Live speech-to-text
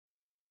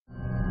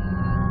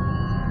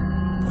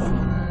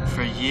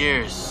For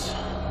years,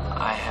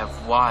 I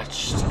have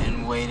watched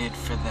and waited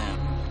for them.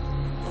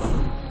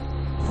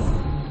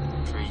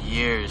 For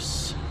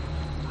years,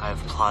 I've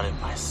plotted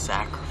my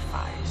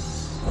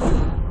sacrifice.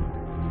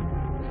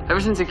 Ever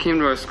since he came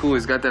to our school,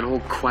 he's got that whole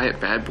quiet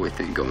bad boy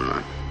thing going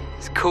on.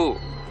 He's cool.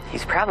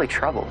 He's probably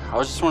trouble. I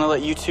just want to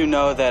let you two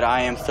know that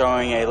I am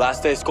throwing a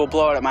last day of school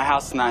blowout at my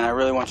house tonight, and I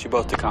really want you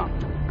both to come.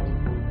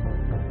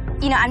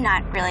 You know, I'm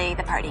not really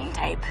the partying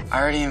type.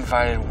 I already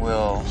invited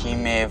Will. He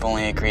may have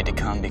only agreed to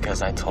come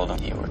because I told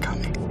him you were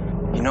coming.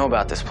 You know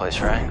about this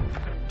place, right?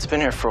 It's been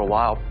here for a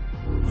while.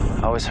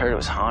 I always heard it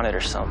was haunted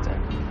or something.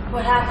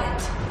 What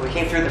happened? We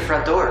came through the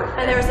front door.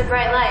 And there was a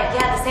bright light.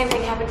 Yeah, the same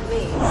thing happened to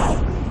me.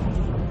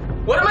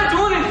 What am I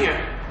doing in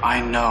here?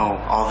 I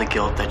know all the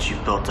guilt that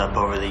you've built up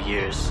over the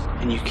years,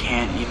 and you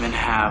can't even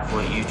have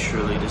what you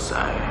truly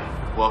desire.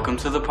 Welcome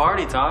to the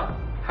party, Todd.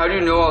 How do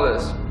you know all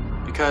this?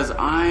 Because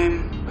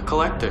I'm a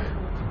collector.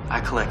 I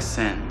collect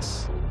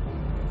sins.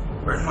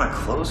 Where did my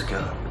clothes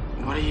go?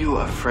 What are you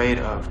afraid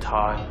of,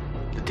 Todd?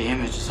 The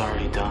damage is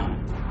already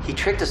done. He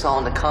tricked us all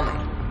into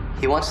coming.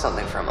 He wants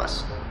something from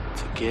us.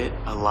 To get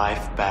a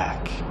life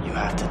back, you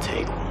have to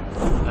take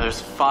one.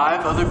 There's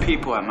 5 other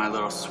people at my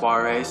little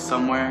soiree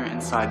somewhere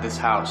inside this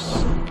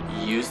house.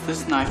 Use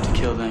this knife to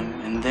kill them,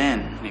 and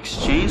then, in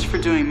exchange for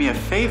doing me a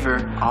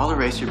favor, I'll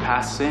erase your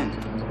past sin.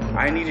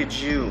 I needed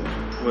you,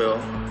 Will,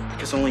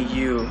 because only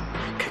you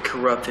could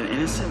corrupt an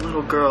innocent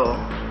little girl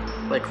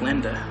like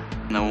Linda.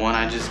 And the one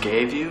I just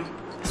gave you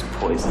is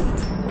poisoned.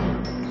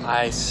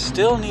 I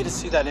still need to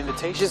see that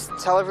invitation. Just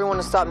tell everyone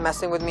to stop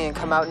messing with me and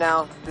come out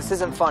now. This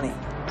isn't funny.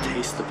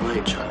 Taste the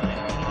blade, Charlie.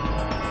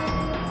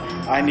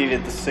 I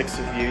needed the 6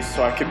 of you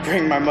so I could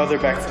bring my mother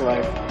back to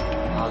life.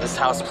 Oh, this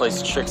house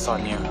plays tricks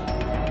on you.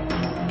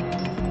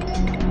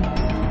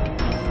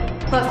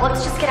 Look,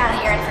 let's just get out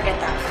of here and forget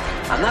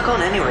them. I'm not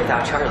going anywhere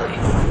without Charlie.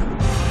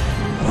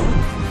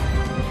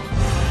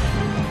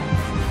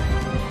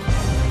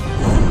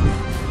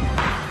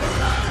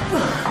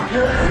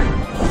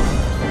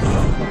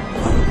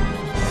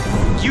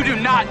 You do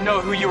not know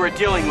who you are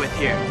dealing with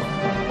here.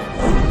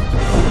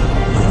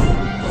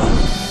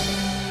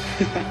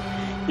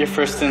 Your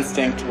first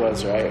instinct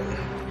was right.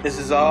 This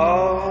is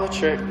all a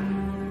trick.